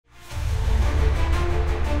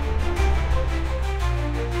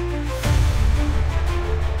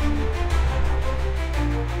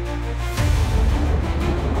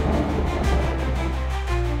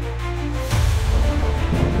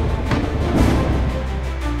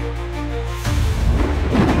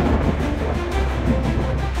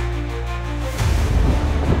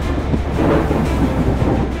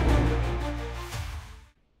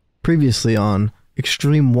Previously on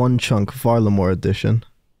Xtreme OneChunk Varlamore edition,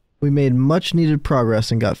 we made much needed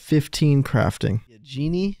progress and got 15 crafting. A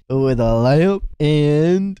genie with a lamp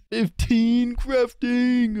and 15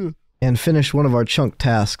 crafting. And finished one of our chunk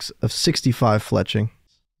tasks of 65 fletching.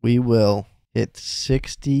 We will hit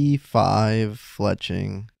 65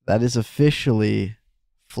 fletching. That is officially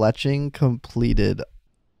fletching completed.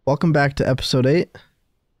 Welcome back to episode 8.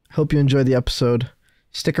 Hope you enjoyed the episode.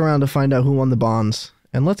 Stick around to find out who won the bonds.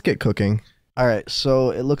 And let's get cooking. All right, so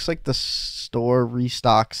it looks like the store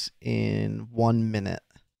restocks in 1 minute.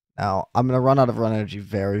 Now, I'm going to run out of run energy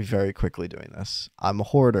very, very quickly doing this. I'm a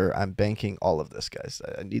hoarder. I'm banking all of this, guys.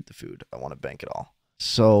 I need the food. I want to bank it all.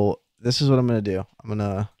 So this is what I'm going to do. I'm going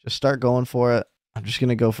to just start going for it. I'm just going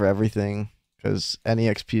to go for everything because any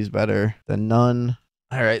XP is better than none.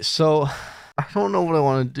 All right, so I don't know what I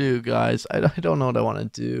want to do, guys. I don't know what I want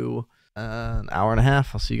to do. An hour and a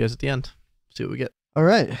half. I'll see you guys at the end. See what we get. All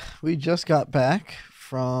right, we just got back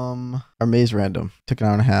from our maze random. Took an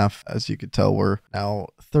hour and a half. As you could tell, we're now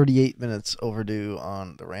 38 minutes overdue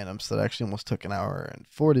on the randoms. That actually almost took an hour and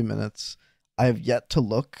 40 minutes. I have yet to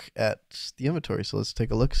look at the inventory, so let's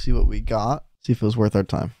take a look, see what we got, see if it was worth our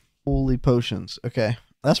time. Holy potions. Okay,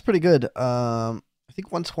 that's pretty good. I think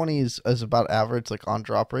 120 is about average, like on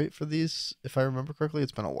drop rate for these, if I remember correctly.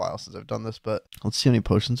 It's been a while since I've done this, but let's see how many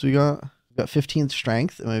potions we got. We've got 15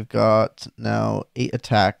 strength, and we've got now 8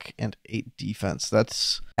 attack and 8 defense.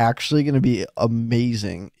 That's actually going to be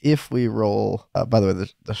amazing if we roll. By the way,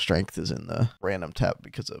 the strength is in the random tab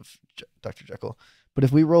because of Dr. Jekyll. But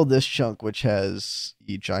if we roll this chunk, which has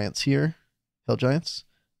the giants here, hill giants,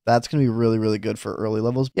 that's going to be really, really good for early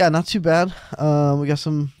levels. Yeah, not too bad. We got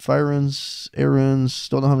some fire runes, air runes.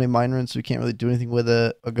 Still don't have any mine runes, so we can't really do anything with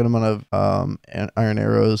it. A good amount of iron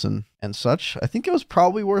arrows and such. I think it was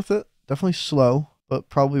probably worth it. Definitely slow, but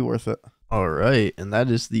probably worth it. All right, and that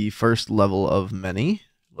is the first level of many,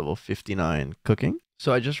 level 59 cooking.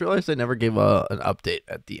 So I just realized I never gave an update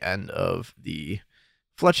at the end of the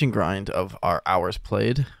fletching grind of our hours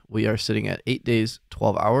played. We are sitting at 8 days,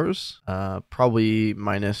 12 hours, probably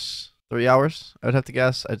minus 3 hours, I would have to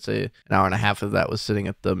guess. I'd say an hour and a half of that was sitting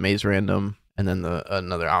at the maze random, and then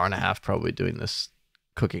another hour and a half probably doing this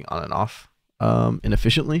cooking on and off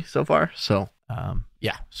inefficiently so far. So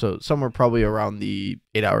yeah, so somewhere probably around the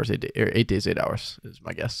 8 hours, 8 days, 8 hours is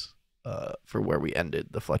my guess for where we ended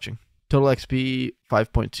the fletching. Total XP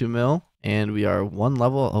 5.2 mil, and we are 1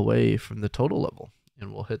 level away from the total level,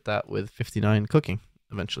 and we'll hit that with 59 cooking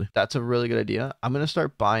eventually. That's a really good idea. I'm going to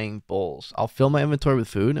start buying bowls. I'll fill my inventory with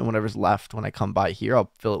food, and whatever's left when I come by here,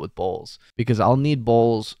 I'll fill it with bowls, because I'll need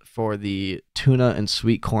bowls for the tuna and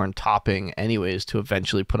sweet corn topping anyways to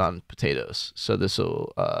eventually put on potatoes. So this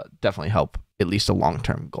will definitely help at least a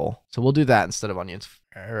long-term goal. So we'll do that instead of onions.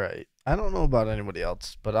 All right. I don't know about anybody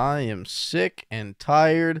else, but I am sick and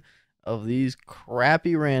tired of these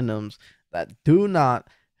crappy randoms that do not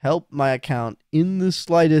help my account in the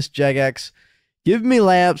slightest. Jagex, give me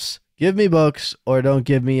lamps, give me books, or don't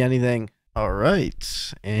give me anything. All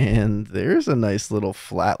right. And there's a nice little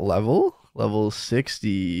flat level. Level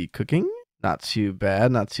 60 cooking. Not too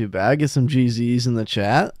bad, not too bad. Get some GZs in the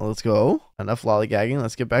chat. Let's go. Enough lollygagging.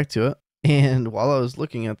 Let's get back to it. And while I was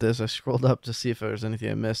looking at this, I scrolled up to see if there was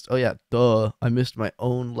anything I missed. Oh yeah, duh. I missed my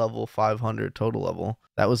own level 500 total level.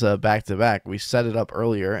 That was a back-to-back. We set it up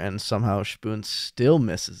earlier, and somehow Schpune still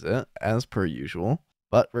misses it, as per usual.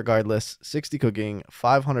 But regardless, 60 cooking,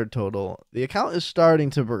 500 total. The account is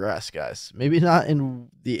starting to progress, guys. Maybe not in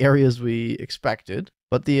the areas we expected,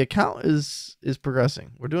 but the account is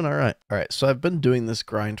progressing. We're doing all right. All right, so I've been doing this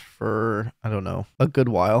grind for, I don't know, a good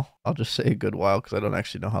while. I'll just say a good while because I don't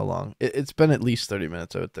actually know how long. It's been at least 30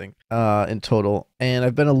 minutes, I would think, in total. And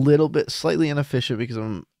I've been a little bit slightly inefficient because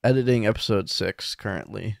I'm editing episode 6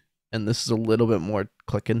 currently. And this is a little bit more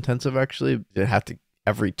click intensive, actually. You have to,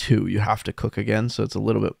 every 2, you have to cook again. So it's a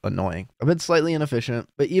little bit annoying. I've been slightly inefficient,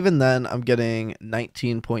 but even then I'm getting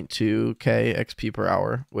 19.2k XP per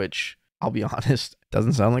hour, which I'll be honest,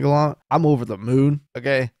 doesn't sound like a lot. I'm over the moon.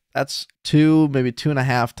 Okay. That's 2, maybe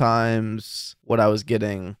 2.5 times what I was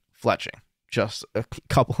getting fletching just a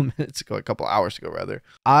couple of minutes ago, a couple hours ago, rather.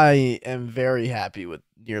 I am very happy with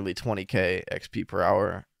nearly 20k XP per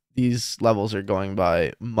hour. These levels are going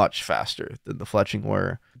by much faster than the fletching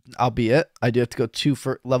were. Albeit, I do have to go 2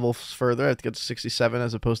 levels further. I have to get to 67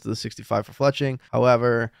 as opposed to the 65 for fletching.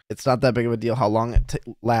 However, it's not that big of a deal how long it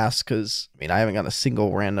lasts because, I mean, I haven't got a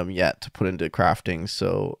single random yet to put into crafting.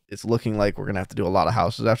 So it's looking like we're going to have to do a lot of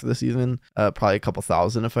houses after this season. Probably a couple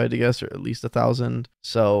thousand if I had to guess, or at least 1,000.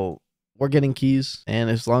 So we're getting keys. And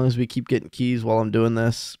as long as we keep getting keys while I'm doing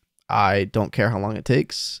this, I don't care how long it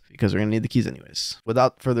takes because we're going to need the keys anyways.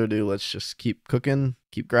 Without further ado, let's just keep cooking,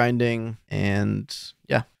 keep grinding, and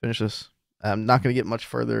yeah, finish this. I'm not going to get much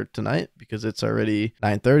further tonight because it's already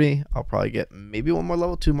 9:30. I'll probably get maybe one more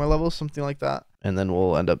level, 2 more levels, something like that. And then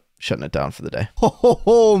we'll end up shutting it down for the day.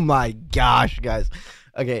 Oh my gosh, guys.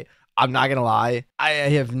 Okay, I'm not going to lie. I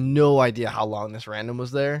have no idea how long this random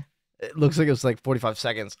was there. It looks like it was like 45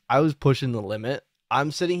 seconds. I was pushing the limit.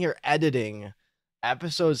 I'm sitting here editing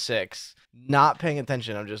episode 6, not paying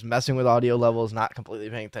attention. I'm just messing with audio levels, not completely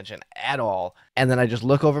paying attention at all. And then I just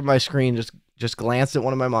look over my screen, just glance at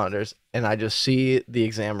one of my monitors, and I just see the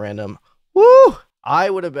exam random. Woo! I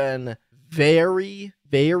would have been very,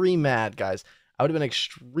 very mad, guys. I would have been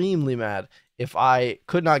extremely mad if I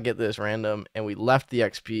could not get this random and we left the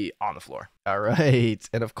XP on the floor. All right.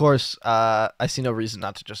 And of course, I see no reason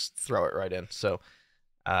not to just throw it right in. So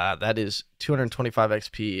that is 225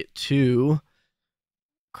 XP to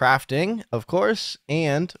crafting, of course.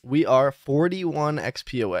 And we are 41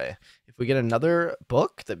 XP away. If we get another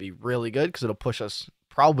book, that'd be really good because it'll push us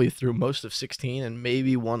probably through most of 16 and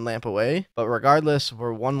maybe 1 lamp away. But regardless,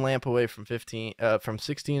 we're 1 lamp away from 16,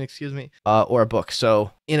 excuse me, or a book.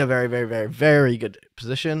 So in a very, very, very, very good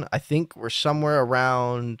position. I think we're somewhere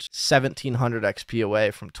around 1700 XP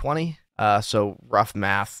away from 20. So rough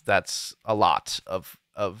math, that's a lot of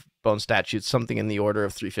bone statutes, something in the order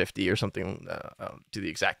of 350 or something, do the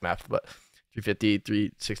exact math, but 350,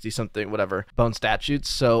 360, something, whatever, bone statutes.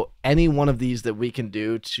 So any one of these that we can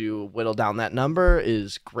do to whittle down that number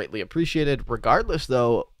is greatly appreciated. Regardless,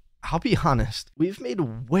 though, I'll be honest, we've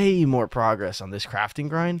made way more progress on this crafting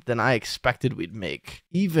grind than I expected we'd make.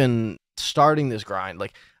 Even starting this grind,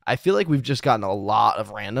 like, I feel like we've just gotten a lot of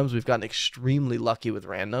randoms. We've gotten extremely lucky with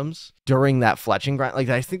randoms during that fletching grind. Like,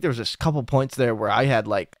 I think there was a couple points there where I had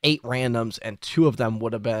like 8 randoms and 2 of them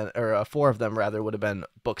would have been, or 4 of them rather, would have been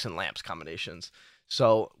books and lamps combinations.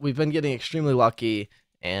 So we've been getting extremely lucky,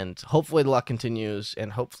 and hopefully the luck continues.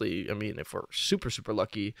 And hopefully, I mean, if we're super, super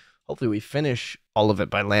lucky, hopefully we finish all of it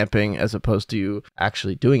by lamping as opposed to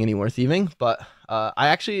actually doing any more thieving. But I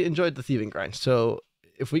actually enjoyed the thieving grind. So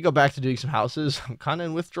if we go back to doing some houses, I'm kind of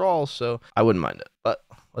in withdrawal, so I wouldn't mind it. But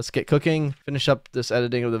let's get cooking, finish up this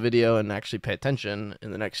editing of the video, and actually pay attention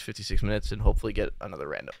in the next 56 minutes and hopefully get another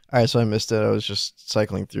random. All right, so I missed it. I was just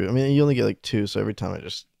cycling through. I mean, you only get like 2, so every time I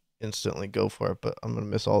just instantly go for it, but I'm going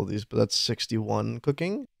to miss all of these. But that's 61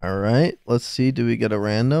 cooking. All right, let's see. Do we get a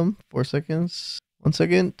random? 4 seconds. 1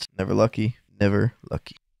 second. Never lucky. Never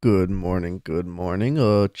lucky. Good morning, good morning.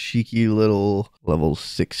 A cheeky little level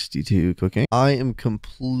 62 cooking. I am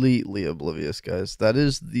completely oblivious, guys. That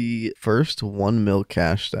is the first 1 mil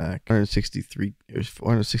cash stack. 163 or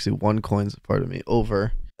 461 coins, pardon me,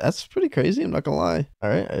 over. That's pretty crazy, I'm not gonna lie. All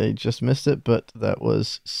right, I just missed it, but that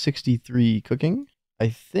was 63 cooking. I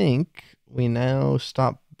think we now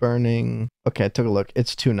stop burning. Okay, I took a look.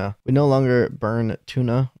 It's tuna. We no longer burn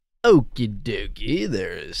tuna. Okie dokie,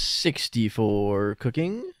 there is 64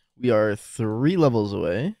 cooking. We are 3 levels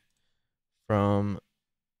away from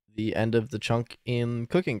the end of the chunk in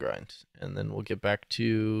cooking grind. And then we'll get back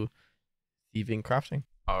to thieving crafting.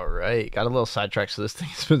 All right, got a little sidetracked, so this thing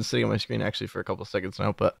has been sitting on my screen actually for a couple seconds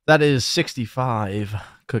now, but that is 65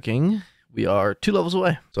 cooking. We are 2 levels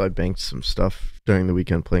away. So I banked some stuff during the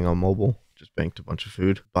weekend playing on mobile. Just banked a bunch of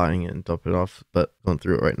food, buying it and dumping it off, but going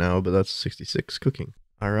through it right now, but that's 66 cooking.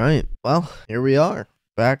 All right, well, here we are.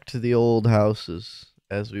 Back to the old houses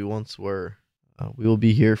as we once were. We will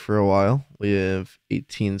be here for a while. We have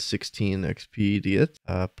 1816 XP to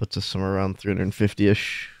get. Puts us somewhere around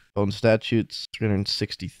 350-ish. Bone statutes,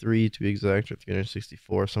 363 to be exact, or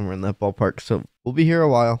 364, somewhere in that ballpark. So we'll be here a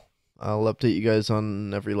while. I'll update you guys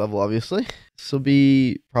on every level, obviously. This will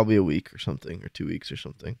be probably a week or something, or 2 weeks or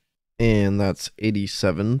something. And that's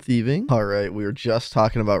 87 thieving. All right, we were just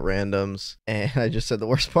talking about randoms, and I just said the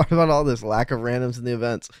worst part about all this lack of randoms in the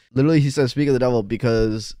events. Literally, he said, speak of the devil,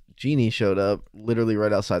 because Genie showed up literally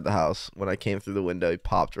right outside the house. When I came through the window, he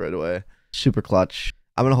popped right away. Super clutch.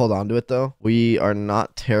 I'm going to hold on to it, though. We are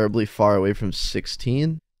not terribly far away from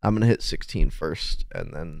 16. I'm going to hit 16 first,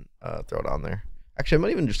 and then throw it on there. Actually, I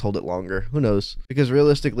might even just hold it longer. Who knows? Because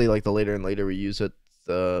realistically, like, the later and later we use it,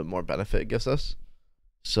 the more benefit it gives us.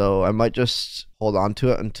 So I might just hold on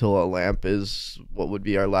to it until a lamp is what would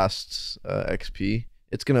be our last XP.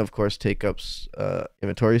 It's going to, of course, take up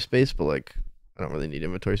inventory space, but like I don't really need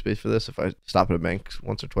inventory space for this. If I stop at a bank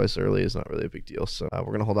once or twice early, it's not really a big deal. So we're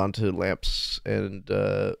going to hold on to lamps and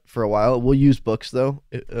for a while. We'll use books, though,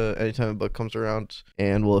 anytime a book comes around.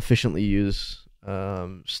 And we'll efficiently use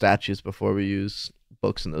statues before we use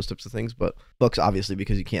books and those types of things. But books, obviously,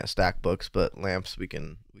 because you can't stack books, but lamps we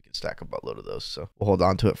can can stack a buttload of those. So we'll hold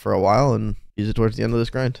on to it for a while and use it towards the end of this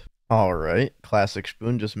grind. All right, classic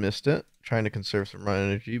Schpune, just missed it. Trying to conserve some run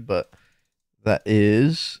energy, but that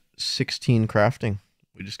is 16 crafting.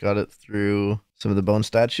 We just got it through some of the bone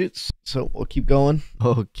statutes, so we'll keep going.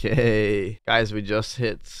 Okay, guys, we just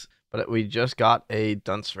got a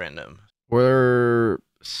dunce random. We're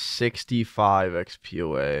 65 XP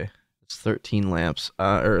away. It's 13 lamps,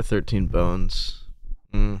 or 13 bones.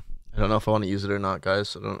 I don't know if I want to use it or not,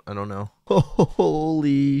 guys. I don't know.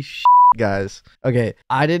 Holy shit, guys. Okay,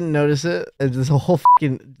 I didn't notice it. This whole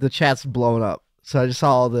the chat's blown up. So I just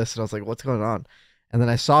saw all this and I was like, what's going on? And then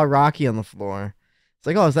I saw Rocky on the floor. It's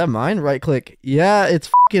like, oh, is that mine? Right click. Yeah, it's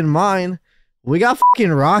fucking mine. We got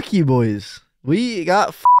fucking Rocky, boys. We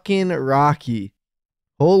got fucking Rocky.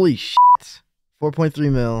 Holy shit.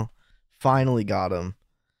 4.3 mil. Finally got him.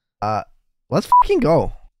 Let's fucking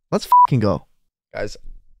go. Let's fucking go. Guys,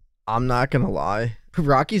 I'm not gonna lie.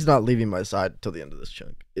 Rocky's not leaving my side until the end of this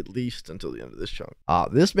chunk. At least until the end of this chunk.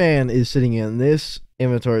 This man is sitting in this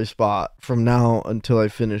inventory spot from now until I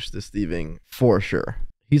finish this thieving for sure.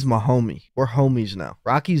 He's my homie. We're homies now.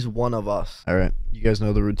 Rocky's one of us. All right, you guys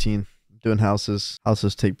know the routine. Doing houses.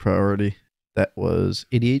 Houses take priority. That was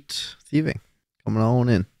 88 thieving. Coming on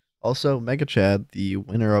in. Also, Mega Chad, the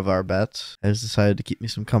winner of our bet, has decided to keep me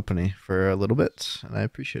some company for a little bit, and I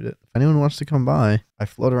appreciate it. If anyone wants to come by, I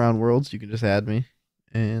float around worlds. You can just add me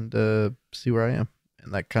and see where I am.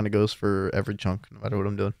 And that kind of goes for every chunk, no matter what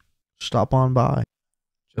I'm doing. Stop on by.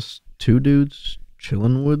 Just two dudes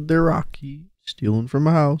chilling with their Rocky, stealing from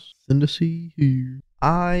a house, and to see here.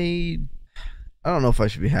 I don't know if I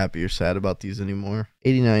should be happy or sad about these anymore.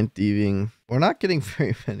 89 thieving. We're not getting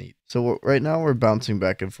very many. So right now we're bouncing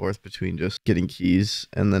back and forth between just getting keys,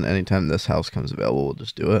 and then anytime this house comes available, we'll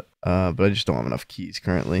just do it. But I just don't have enough keys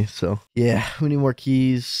currently. So yeah, we need more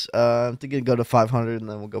keys. I'm thinking to go to 500, and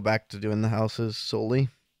then we'll go back to doing the houses solely.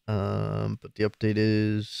 But the update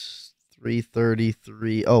is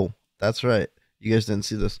 333. Oh, that's right. You guys didn't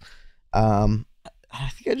see this. I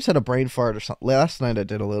think I just had a brain fart or something. Last night I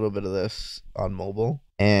did a little bit of this on mobile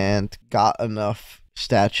and got enough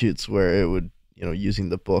statutes where it would, you know, using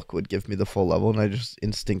the book would give me the full level, and I just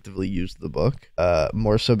instinctively used the book.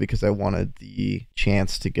 More so because I wanted the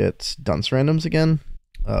chance to get dunce randoms again,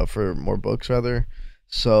 for more books rather.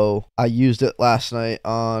 So I used it last night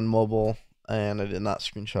on mobile, and I did not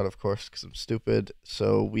screenshot, of course, because I'm stupid.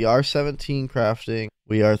 So we are 17 crafting.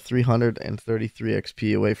 We are 333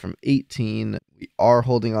 XP away from 18. We are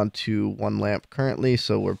holding on to one lamp currently,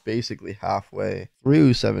 so we're basically halfway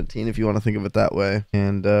through 17, if you want to think of it that way.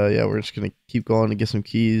 And yeah, we're just going to keep going to get some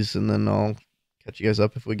keys, and then I'll catch you guys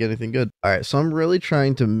up if we get anything good. All right, so I'm really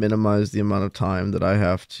trying to minimize the amount of time that I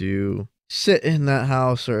have to sit in that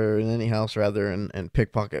house, or in any house rather, and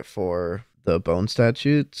pickpocket for the bone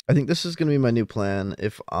statutes. I think this is going to be my new plan.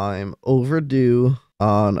 If I'm overdue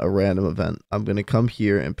on a random event, I'm going to come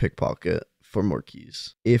here and pickpocket for more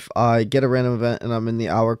keys. If I get a random event and I'm in the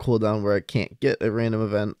hour cooldown where I can't get a random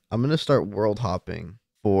event, I'm going to start world hopping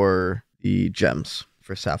for the gems,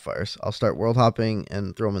 for sapphires. I'll start world hopping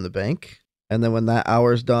and throw them in the bank. And then when that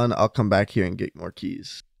hour's done, I'll come back here and get more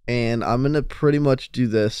keys. And I'm going to pretty much do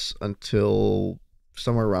this until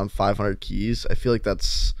somewhere around 500 keys. I feel like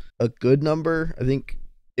that's a good number. I think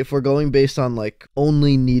if we're going based on like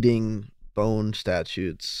only needing bone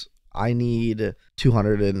statutes, I need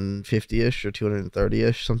 250-ish or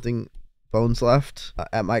 230-ish something bones left.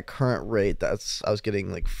 At my current rate, I was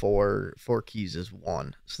getting like four keys is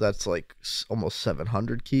one, so that's like almost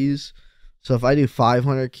 700 keys. So if I do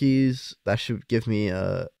 500 keys, that should give me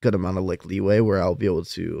a good amount of like leeway where I'll be able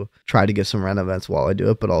to try to get some random events while I do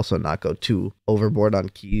it, but also not go too overboard on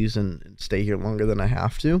keys and stay here longer than I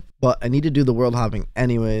have to. But I need to do the world hopping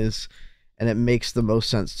anyways, and it makes the most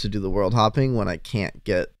sense to do the world hopping when I can't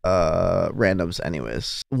get randoms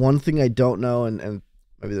anyways. One thing I don't know, and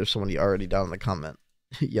maybe there's somebody already down in the comment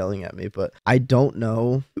yelling at me, but I don't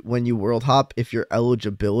know when you world hop if your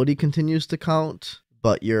eligibility continues to count,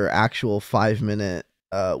 but your actual 5-minute,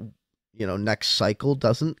 next cycle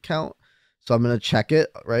doesn't count. So I'm going to check it,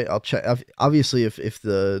 right? I'll check. Obviously, if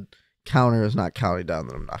the counter is not counting down,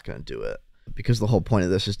 then I'm not going to do it, because the whole point of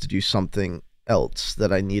this is to do something else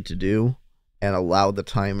that I need to do and allow the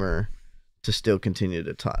timer to still continue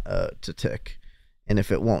to tick. And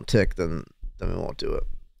if it won't tick, then we won't do it.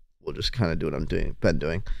 We'll just kind of do what I'm been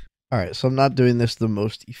doing. All right, so I'm not doing this the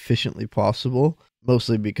most efficiently possible,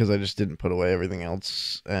 mostly because I just didn't put away everything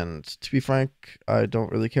else. And to be frank, I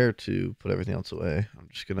don't really care to put everything else away. I'm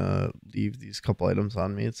just going to leave these couple items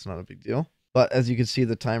on me. It's not a big deal. But as you can see,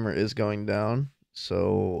 the timer is going down.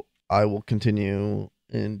 So I will continue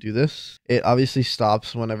and do this. It obviously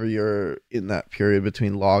stops whenever you're in that period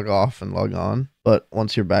between log off and log on. But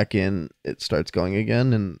once you're back in, it starts going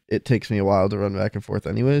again, and it takes me a while to run back and forth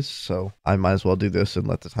anyways. So I might as well do this and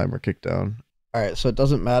let the timer kick down. All right, so it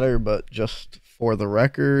doesn't matter, but just for the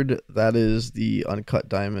record, that is the uncut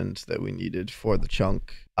diamond that we needed for the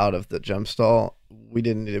chunk out of the gem stall. We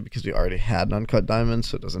didn't need it because we already had an uncut diamond,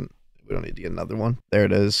 so we don't need to get another one. There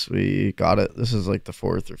it is. We got it. This is like the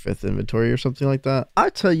 4th or 5th inventory or something like that.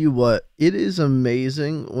 I tell you what, it is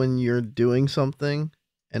amazing when you're doing something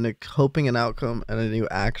and hoping an outcome and then you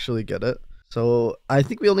actually get it. So I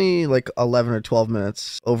think we only like 11 or 12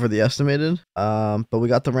 minutes over the estimated, but we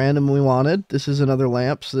got the random we wanted. This is another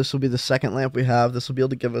lamp, so this will be the second lamp we have. This will be able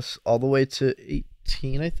to give us all the way to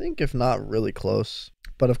 18, I think, if not really close.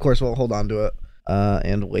 But of course, we'll hold on to it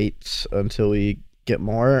and wait until we get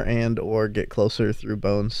more and or get closer through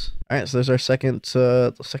bones. All right, so there's our second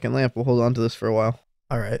lamp. We'll hold on to this for a while.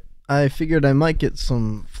 All right. I figured I might get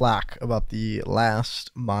some flack about the last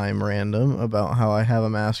mime random about how I have a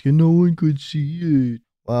mask and no one could see it.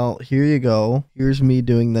 Well, here you go. Here's me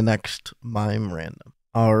doing the next mime random.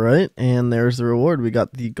 All right, and there's the reward. We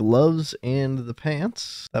got the gloves and the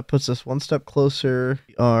pants. That puts us one step closer.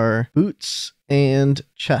 Our boots and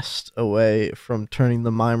chest away from turning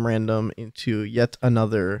the mime random into yet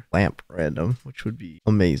another lamp random, which would be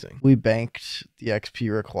amazing. We banked the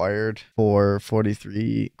XP required for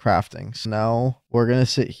 43 crafting. So now we're going to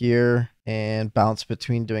sit here and bounce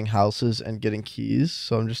between doing houses and getting keys.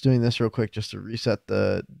 So I'm just doing this real quick just to reset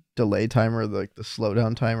the delay timer, like the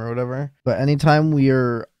slowdown timer or whatever. But anytime we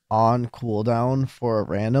are on cooldown for a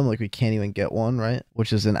random, like we can't even get one, right?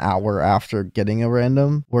 Which is an hour after getting a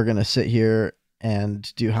random, we're going to sit here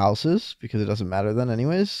and do houses because it doesn't matter then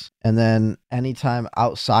anyways. And then anytime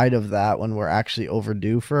outside of that, when we're actually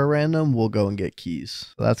overdue for a random, we'll go and get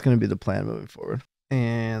keys. So that's going to be the plan moving forward.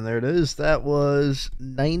 And there it is. That was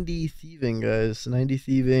 90 thieving, guys. 90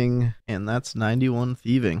 thieving, and that's 91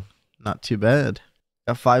 thieving. Not too bad.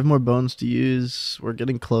 Got 5 more bones to use. We're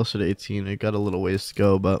getting closer to 18. We got a little ways to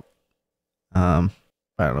go, but I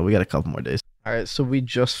don't know. We got a couple more days. All right, so we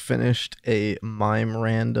just finished a mime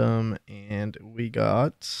random, and we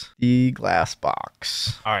got the glass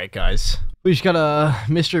box. All right, guys. We just got a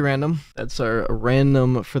mystery random. That's our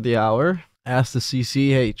random for the hour. Ask the CC,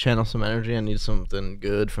 hey, channel some energy. I need something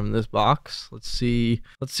good from this box. Let's see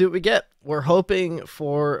what we get. We're hoping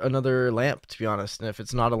for another lamp, to be honest. And if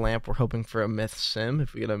it's not a lamp, we're hoping for a myth sim.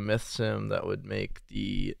 If we get a myth sim, that would make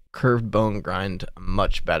the curved bone grind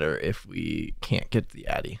much better if we can't get the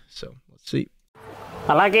addy. So let's see.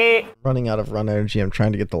 I like it. Running out of run energy. I'm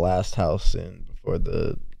trying to get the last house in before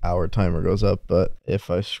the hour timer goes up, but if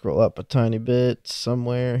I scroll up a tiny bit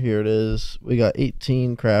somewhere, here it is. We got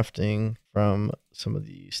 18 crafting from some of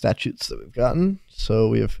the statutes that we've gotten, so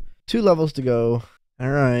we have 2 levels to go. All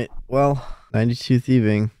right, well, 92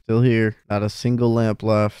 thieving still here. Not a single lamp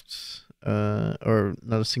left, or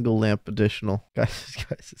not a single lamp additional. Guys,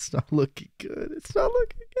 it's not looking good. It's not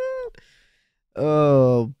looking good.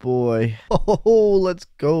 Oh boy. Oh, let's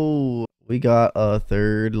go. We got a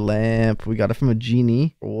 3rd lamp. We got it from a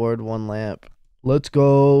genie. Reward 1 lamp. Let's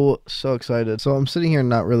go. So excited. So I'm sitting here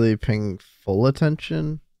not really paying full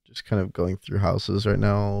attention. Just kind of going through houses right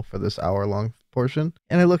now for this hour-long portion.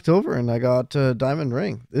 And I looked over and I got a diamond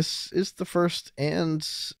ring. This is the first time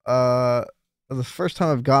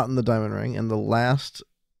I've gotten the diamond ring and the last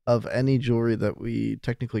of any jewelry that we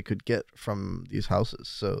technically could get from these houses.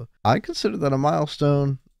 So I consider that a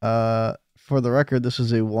milestone. For the record, this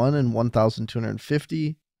is a 1 in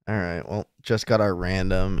 1,250. All right, well, just got our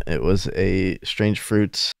random. It was a strange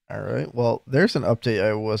fruits. All right, well, there's an update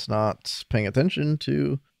I was not paying attention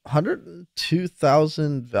to.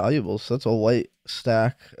 102,000 valuables. So that's a white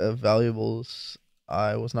stack of valuables.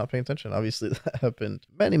 I was not paying attention. Obviously, that happened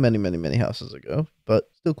many houses ago, but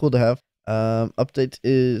still cool to have. Update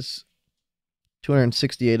is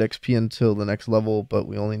 268 XP until the next level, but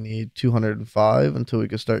we only need 205 until we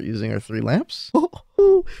can start using our 3 lamps.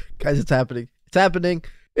 Guys, it's happening. It's happening.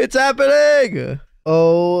 It's happening.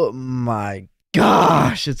 Oh my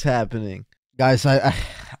gosh, it's happening. Guys, I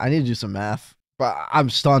need to do some math. But I'm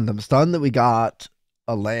stunned. I'm stunned that we got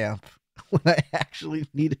a lamp when I actually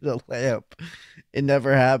needed a lamp. It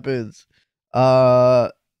never happens. I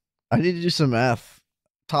need to do some math.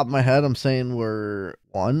 Top of my head, I'm saying we're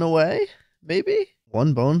 1 away, maybe?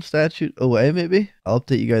 1 bone statue away, maybe? I'll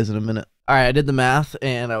update you guys in a minute. All right, I did the math,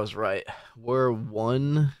 and I was right. We're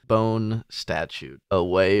 1 bone statue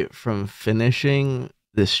away from finishing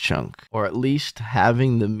this chunk, or at least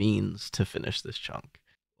having the means to finish this chunk.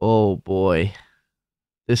 Oh, boy.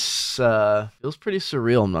 This feels pretty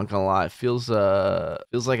surreal, I'm not gonna lie. It feels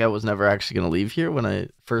like I was never actually gonna leave here when I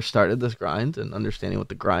first started this grind and understanding what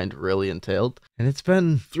the grind really entailed. And it's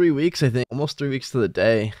been 3 weeks, I think, almost 3 weeks to the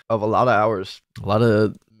day of a lot of hours, a lot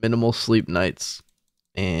of minimal sleep nights.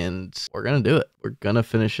 And we're gonna do it. We're gonna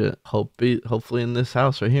finish it. Hopefully in this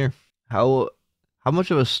house right here. How much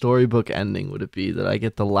of a storybook ending would it be that I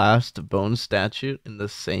get the last bone statue in the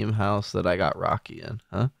same house that I got Rocky in,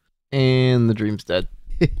 huh? And the dream's dead.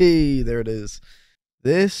 Hey, there it is.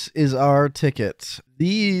 This is our ticket.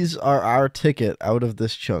 These are our ticket out of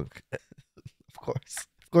this chunk. Of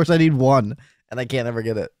course I need one, and I can't ever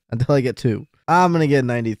get it until I get 2. I'm gonna get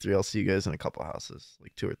 93. I'll see you guys in a couple houses,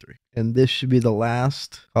 like 2 or 3. And this should be the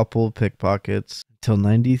last couple pickpockets till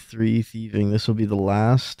 93 thieving. This will be the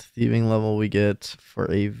last thieving level we get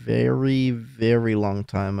for a very, very long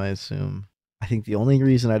time, I assume. I think the only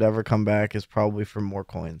reason I'd ever come back is probably for more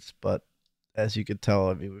coins, but as you could tell,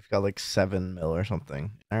 I mean, we've got like 7 mil or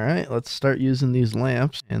something. All right, let's start using these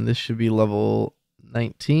lamps, and this should be level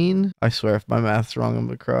 19. I swear, if my math's wrong, I'm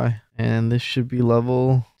gonna cry. And this should be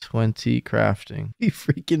level 20 crafting. We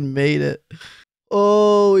freaking made it.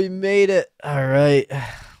 Oh, we made it. All right,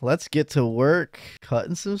 let's get to work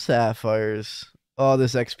cutting some sapphires. Oh,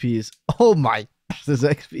 this XP is, oh my gosh, this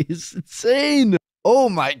XP is insane. Oh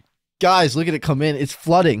my guys, look at it come in. It's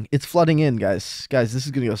flooding. It's flooding in, guys. Guys, this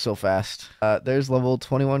is going to go so fast. There's level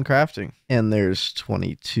 21 crafting. And there's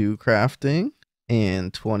 22 crafting.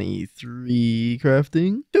 And 23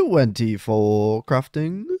 crafting. 24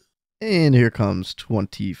 crafting. And here comes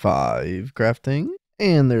 25 crafting.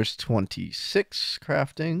 And there's 26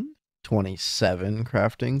 crafting. 27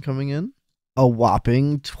 crafting coming in. A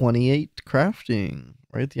whopping 28 crafting.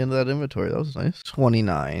 Right at the end of that inventory. That was nice.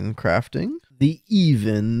 29 crafting. The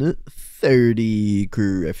even 30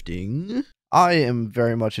 crafting. I am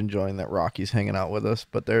very much enjoying that Rocky's hanging out with us,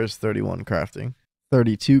 but there's 31 crafting.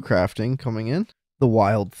 32 crafting coming in. The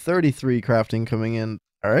wild 33 crafting coming in.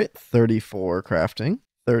 All right, 34 crafting.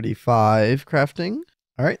 35 crafting.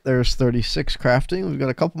 All right, there's 36 crafting. We've got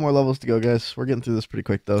a couple more levels to go, guys. We're getting through this pretty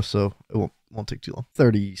quick, though, so it won't take too long.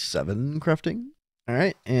 37 crafting. All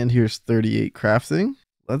right, and here's 38 crafting.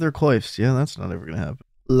 Leather coifs. Yeah, that's not ever going to happen.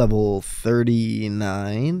 Level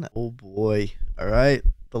 39. Oh boy. All right.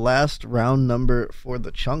 The last round number for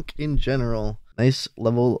the chunk in general. Nice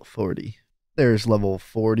level 40. There's level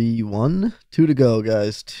 41. 2 to go,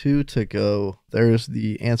 guys. 2 to go. There's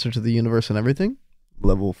the answer to the universe and everything.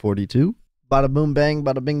 Level 42. Bada boom bang,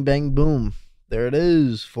 bada bing bang boom. There it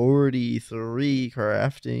is. 43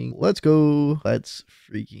 crafting. Let's go. Let's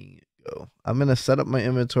freaking go. I'm going to set up my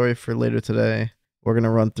inventory for later today. We're going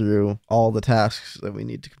to run through all the tasks that we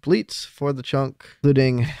need to complete for the chunk,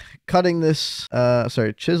 including cutting this,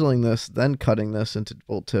 chiseling this, then cutting this into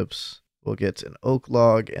bolt tips. We'll get an oak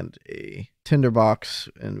log and a tinder box,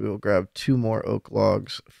 and we will grab 2 more oak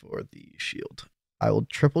logs for the shield. I will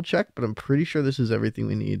triple check, but I'm pretty sure this is everything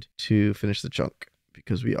we need to finish the chunk,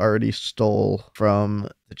 because we already stole from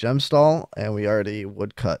the gem stall, and we already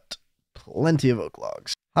wood cut plenty of oak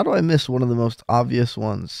logs. How do I miss one of the most obvious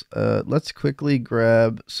ones? Let's quickly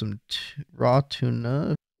grab some raw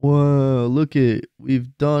tuna. Whoa, look it.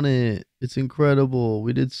 We've done it. It's incredible.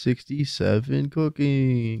 We did 67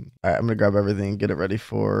 cooking. All right, I'm going to grab everything and get it ready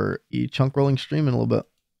for a chunk rolling stream in a little bit.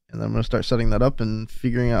 And then I'm going to start setting that up and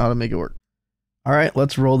figuring out how to make it work. All right,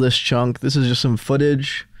 let's roll this chunk. This is just some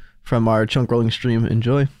footage from our chunk rolling stream.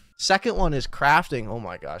 Enjoy. Second one is crafting. Oh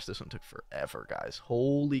my gosh, this one took forever, guys.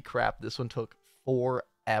 Holy crap, this one took forever.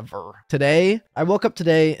 Today, I woke up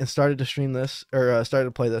today and started to stream this, or started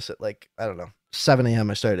to play this at like, I don't know, 7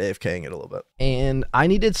 a.m. I started AFKing it a little bit. And I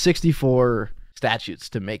needed 64 statutes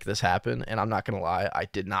to make this happen. And I'm not going to lie, I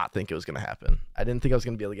did not think it was going to happen. I didn't think I was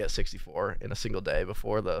going to be able to get 64 in a single day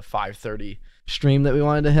before the 5:30 stream that we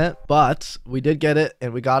wanted to hit. But we did get it,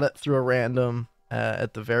 and we got it through a random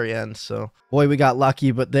at the very end. So, boy, we got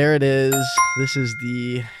lucky. But there it is. This is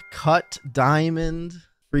the cut diamond.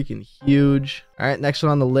 Freaking huge. All right, next one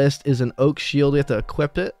on the list is an oak shield. We have to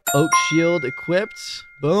equip it. Oak shield equipped.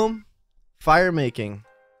 Boom. Fire making.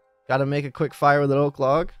 Got to make a quick fire with an oak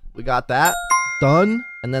log. We got that done.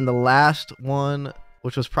 And then the last one,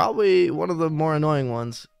 which was probably one of the more annoying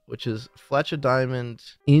ones, which is fletch a diamond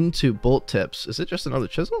into bolt tips. Is it just another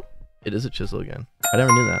chisel? It is a chisel again. I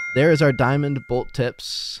never knew that. There is our diamond bolt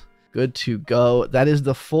tips. Good to go. That is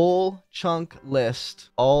the full chunk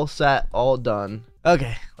list. All set, all done.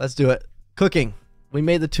 Okay, let's do it. Cooking. We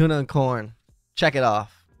made the tuna and corn. Check it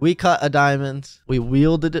off. We cut a diamond. We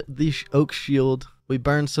wielded the oak shield. We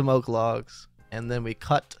burned some oak logs. And then we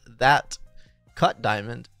cut that cut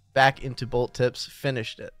diamond back into bolt tips.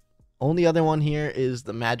 Finished it. Only other one here is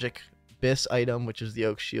the magic Bis item, which is the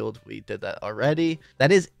Oak Shield. We did that already.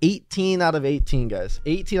 That is 18 out of 18, guys.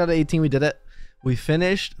 18 out of 18, we did it. We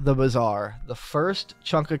finished the Bazaar, the first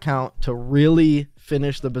chunk account to really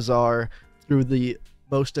finish the Bazaar through the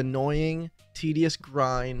most annoying, tedious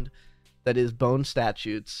grind that is bone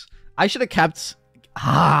statutes. I should have kept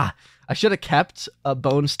a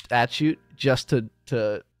bone statute just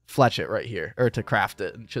to fletch it right here, or to craft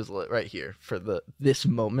it and chisel it right here for this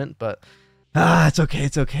moment, but it's okay.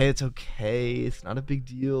 It's okay. It's okay. It's not a big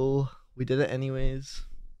deal. We did it anyways.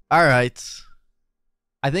 All right.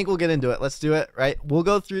 I think we'll get into it. Let's do it, right? We'll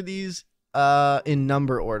go through these in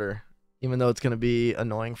number order, even though it's going to be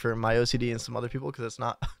annoying for my OCD and some other people because it's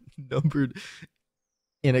not numbered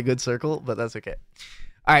in a good circle, but that's okay.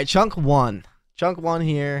 All right, chunk 1. Chunk 1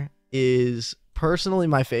 here is personally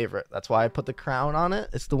my favorite. That's why I put the crown on it.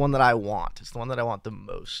 It's the one that I want. It's the one that I want the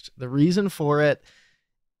most. The reason for it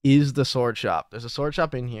is the sword shop. There's a sword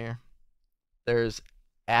shop in here. There's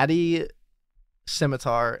Addy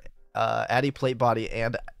scimitar, Addy plate body,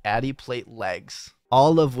 and Addy plate legs,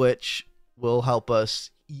 all of which will help us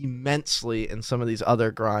immensely in some of these other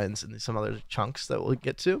grinds and some other chunks that we'll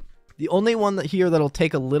get to. The only one that here that'll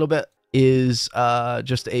take a little bit is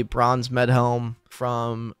just a bronze med helm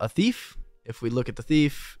from a thief. If we look at the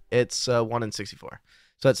thief, it's 1 in 64.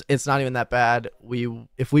 So it's not even that bad.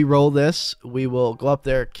 If we roll this, we will go up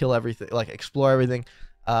there, kill everything, like explore everything,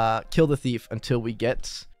 kill the thief until we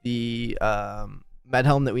get the med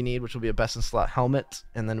helm that we need, which will be a best in slot helmet,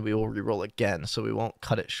 and then we will reroll again, so we won't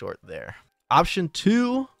cut it short there. Option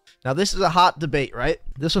 2. Now this is a hot debate, right?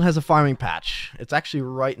 This one has a farming patch. It's actually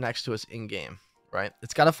right next to us in game, right?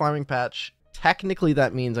 It's got a farming patch. Technically,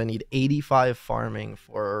 that means I need 85 farming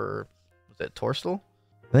for, was it Torstal?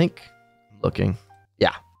 I think. I'm looking.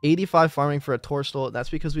 Yeah, 85 farming for a Torstal. That's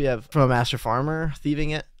because we have from a master farmer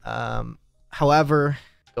thieving it. However,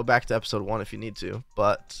 go back to episode 1 if you need to,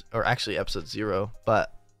 or actually episode 0,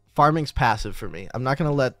 but farming's passive for me. I'm not going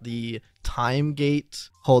to let the time gate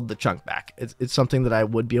hold the chunk back. It's something that I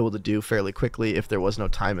would be able to do fairly quickly if there was no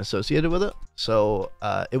time associated with it. So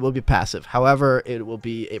it will be passive. However, it will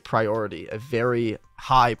be a priority, a very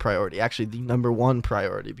high priority, actually the #1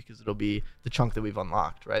 priority, because it'll be the chunk that we've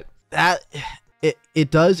unlocked, right? It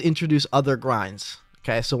does introduce other grinds.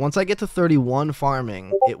 Okay, so once I get to 31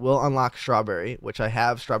 farming, it will unlock strawberry, which I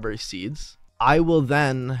have strawberry seeds. I will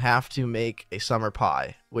then have to make a summer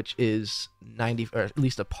pie, which is 90, or at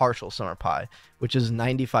least a partial summer pie, which is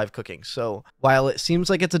 95 cooking. So while it seems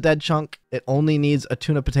like it's a dead chunk, it only needs a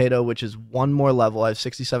tuna potato, which is 1 more level. I have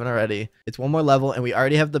 67 already. It's 1 more level, and we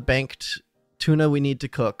already have the banked tuna we need to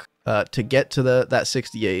cook to get to that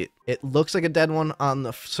 68. It looks like a dead one on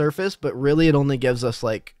the surface, but really it only gives us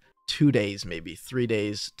like 2 days, maybe 3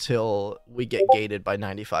 days till we get gated by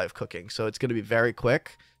 95 cooking. So it's going to be very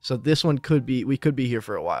quick. So this one we could be here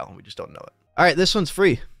for a while. We just don't know it. All right, this one's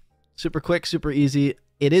free. Super quick, super easy.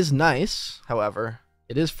 It is nice, however.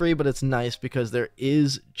 It is free, but it's nice because there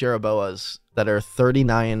is Jeroboas that are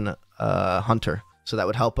 39 hunter. So that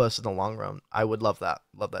would help us in the long run. I would love that.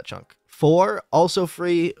 Love that chunk. 4, also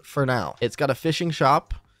free for now. It's got a fishing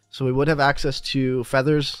shop. So we would have access to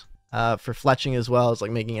feathers for fletching as well as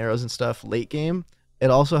like making arrows and stuff late game. It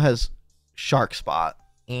also has shark spot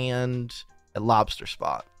and a lobster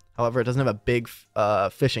spot. However, it doesn't have a big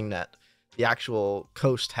fishing net. The actual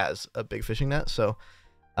coast has a big fishing net, so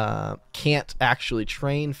can't actually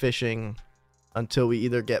train fishing until we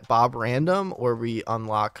either get Bob Random or we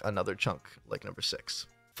unlock another chunk like number 6.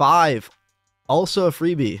 5, also a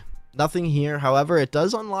freebie. Nothing here. However, it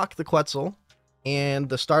does unlock the Quetzal and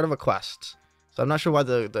the start of a quest. So I'm not sure why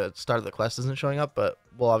the start of the quest isn't showing up, but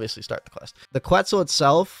we'll obviously start the quest. The Quetzal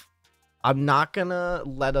itself, I'm not going to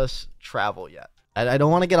let us travel yet. I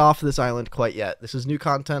don't want to get off this island quite yet. This is new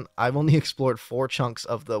content. I've only explored 4 chunks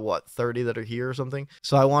of the, 30 that are here or something.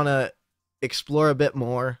 So I want to explore a bit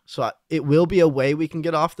more. So it will be a way we can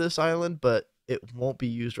get off this island, but it won't be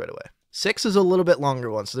used right away. 6 is a little bit longer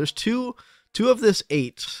one. So there's two of this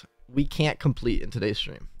 8 we can't complete in today's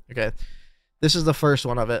stream. Okay. This is the first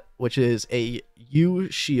one of it, which is a U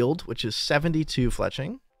shield, which is 72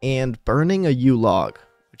 fletching, and burning a U log,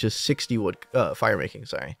 which is 60 wood fire making.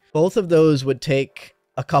 Sorry. Both of those would take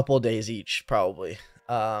a couple days each, probably.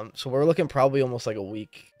 So we're looking probably almost like a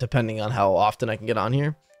week, depending on how often I can get on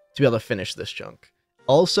here to be able to finish this chunk.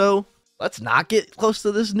 Also, let's not get close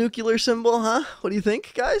to this nuclear symbol, huh? What do you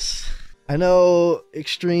think, guys? I know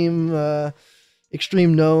Extreme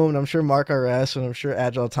Gnome, and I'm sure Mark RS, and I'm sure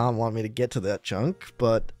Agile Tom want me to get to that chunk,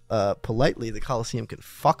 but politely, the Coliseum can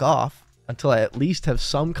fuck off. until I at least have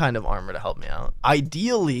some kind of armor to help me out.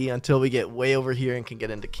 Ideally, until we get way over here and can get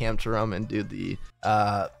into Camterum and do the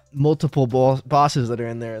multiple bosses that are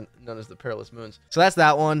in there known as the Perilous Moons. So that's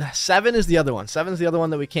that one. 7 is the other one. 7 is the other one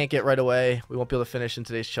that we can't get right away. We won't be able to finish in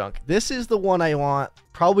today's chunk. This is the one I want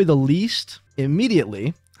probably the least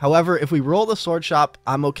immediately. However, if we roll the sword shop,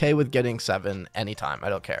 I'm okay with getting 7 anytime. I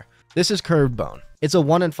don't care. This is Curved Bone. It's a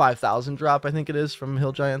 1 in 5,000 drop, I think it is, from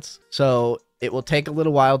Hill Giants. So it will take a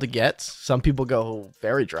little while to get. Some people go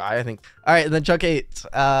very dry, I think. All right, and then chunk 8,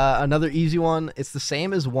 another easy one. It's the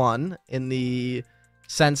same as 1 in the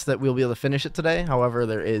sense that we'll be able to finish it today. However,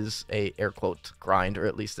 there is a air quote grind, or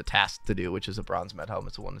at least a task to do, which is a bronze med helmet.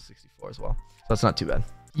 It's a 1 in 64 as well. So that's not too bad.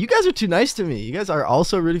 You guys are too nice to me. You guys are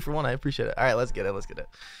also rooting for 1. I appreciate it. All right, let's get it. Let's get it.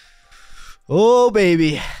 Oh,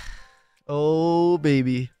 baby. Oh,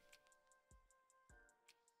 baby.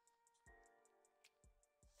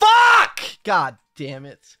 Fuck! God damn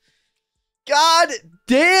it. God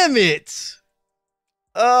damn it.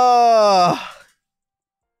 Oh.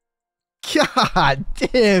 God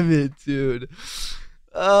damn it, dude.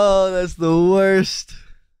 Oh, that's the worst.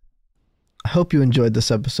 I hope you enjoyed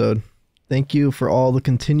this episode. Thank you for all the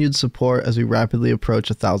continued support as we rapidly approach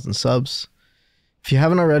 1,000 subs. If you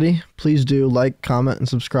haven't already, please do like, comment, and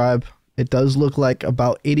subscribe. It does look like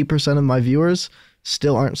about 80% of my viewers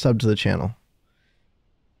still aren't subbed to the channel.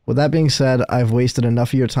 With that being said, I've wasted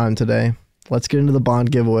enough of your time today. Let's get into the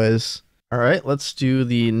bond giveaways. All right, let's do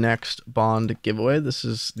the next bond giveaway. This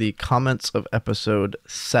is the comments of episode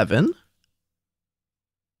 7.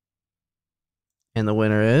 And the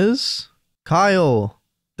winner is Kyle.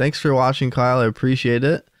 Thanks for watching, Kyle. I appreciate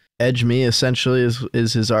it. Edge Me essentially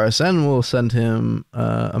is his RSN. We'll send him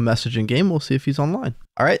a message in game. We'll see if he's online.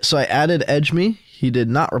 All right, so I added Edge Me. He did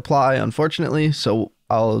not reply, unfortunately, so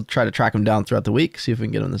I'll try to track him down throughout the week, see if we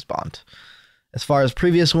can get him this bond. As far as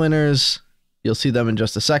previous winners, you'll see them in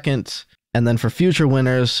just a second. And then for future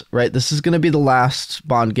winners, right, this is going to be the last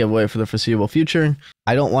bond giveaway for the foreseeable future.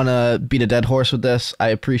 I don't want to beat a dead horse with this. I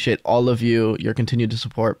appreciate all of you, your continued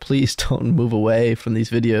support. Please don't move away from these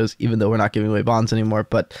videos, even though we're not giving away bonds anymore.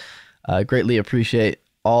 But greatly appreciate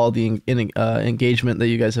all the engagement that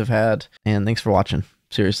you guys have had. And thanks for watching.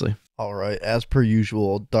 Seriously. All right, as per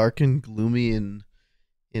usual, dark and gloomy in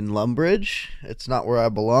Lumbridge. It's not where I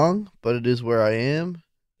belong, but it is where I am.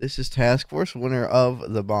 This is Task Force, winner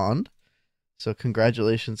of the bond. So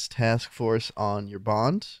congratulations, Task Force, on your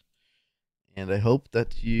bond. And I hope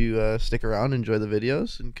that you stick around, enjoy the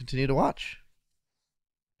videos, and continue to watch.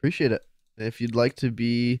 Appreciate it. If you'd like to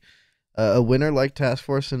be a winner like Task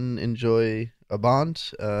Force and enjoy a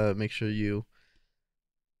bond, make sure you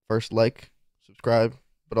first like, subscribe,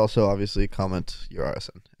 but also obviously comment your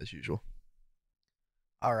RSN as usual.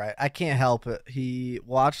 All right, I can't help it. He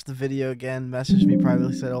watched the video again, messaged me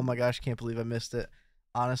privately, said, "Oh my gosh, can't believe I missed it."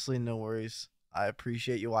 Honestly, no worries. I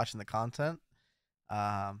appreciate you watching the content.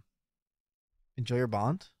 Enjoy your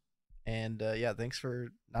bond. And yeah, thanks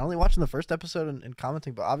for not only watching the first episode and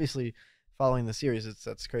commenting, but obviously following the series.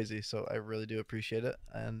 That's crazy. So I really do appreciate it.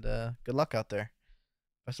 And good luck out there.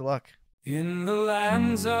 Best of luck. In the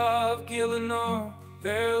lands of Gillinor,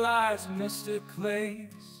 there lies a mystic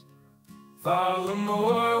place.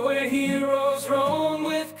 Varlamore, where heroes roam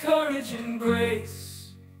with courage and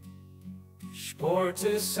grace.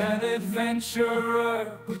 Sportist and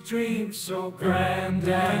adventurer with dreams so grand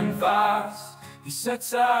and vast, he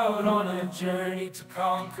sets out on a journey to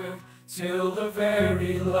conquer till the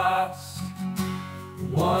very last.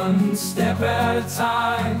 One step at a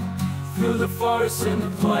time, through the forests and the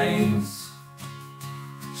plains,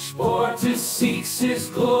 Sportist seeks his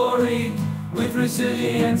glory with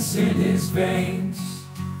resilience in his veins.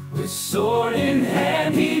 With sword in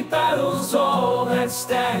hand he battles all that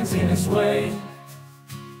stands in his way.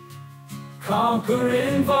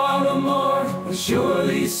 Conquering Varlamore will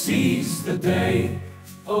surely seize the day.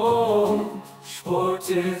 Oh,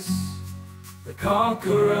 Sportist, the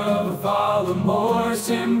conqueror of Varlamore's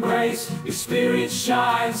embrace, your spirit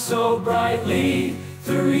shines so brightly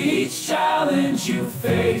through each challenge you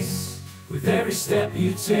face. With every step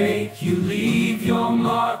you take, you leave your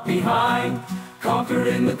mark behind,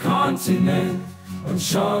 conquering the continent, one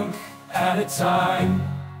chunk at a time.